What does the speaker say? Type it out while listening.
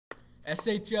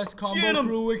SHS Combo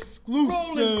Crew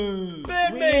exclusive.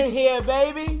 We in here,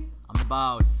 baby. I'm the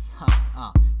boss.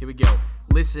 Here we go.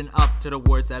 Listen up to the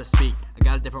words that I speak. I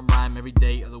got a different rhyme every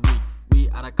day of the week. We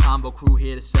are the Combo Crew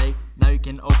here to say, now you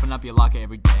can open up your locker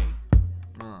every day.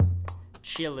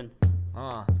 Chillin'.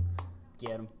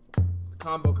 Get him. It's the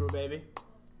Combo Crew, baby.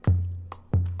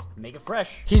 Make it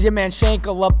fresh. He's your man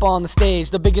Shenkel up on the stage,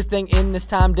 the biggest thing in this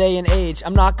time, day, and age.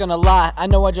 I'm not gonna lie, I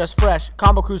know I just fresh.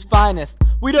 Combo Crew's finest.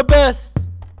 We the best.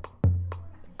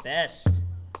 Best.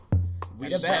 We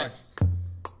the best.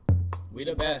 We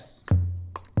the best.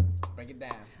 Break it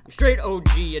down. I'm straight OG,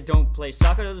 I don't play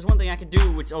soccer. There's one thing I can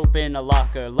do, it's open a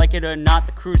locker. Like it or not,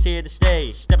 the crew's here to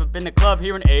stay. Step up in the club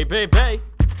here in A Bay Bay.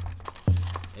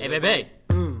 A Bay Bay.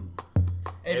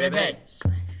 Hey, baby.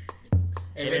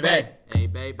 Hey,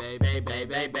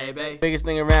 baby. Hey, baby. Biggest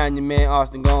thing around you, man,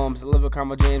 Austin Gomes. I live with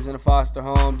Carmel James in a foster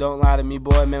home. Don't lie to me,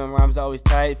 boy, man, my rhyme's always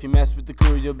tight. If you mess with the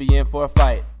crew, you'll be in for a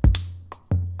fight.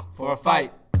 For a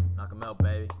fight. Knock 'em out,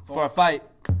 baby. For a fight.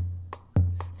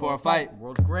 For a fight.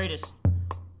 World's greatest.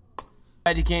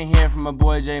 You can't hear from my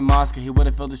boy j.mosca. He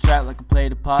would've filled his track like a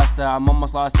plate of pasta. I'm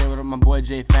almost lost there with my boy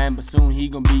J Fan, but soon he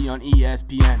gon' be on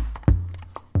ESPN.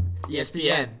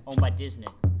 ESPN. Owned by Disney.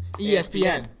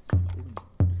 ESPN.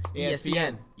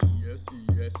 ESPN. Yes.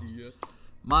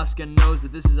 Mosca knows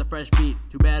that this is a fresh beat.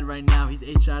 Too bad right now he's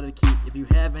H out of the key. If you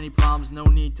have any problems, no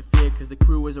need to fear, cause the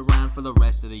crew is around for the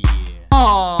rest of the year.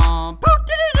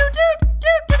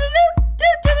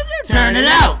 Turn it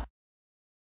out!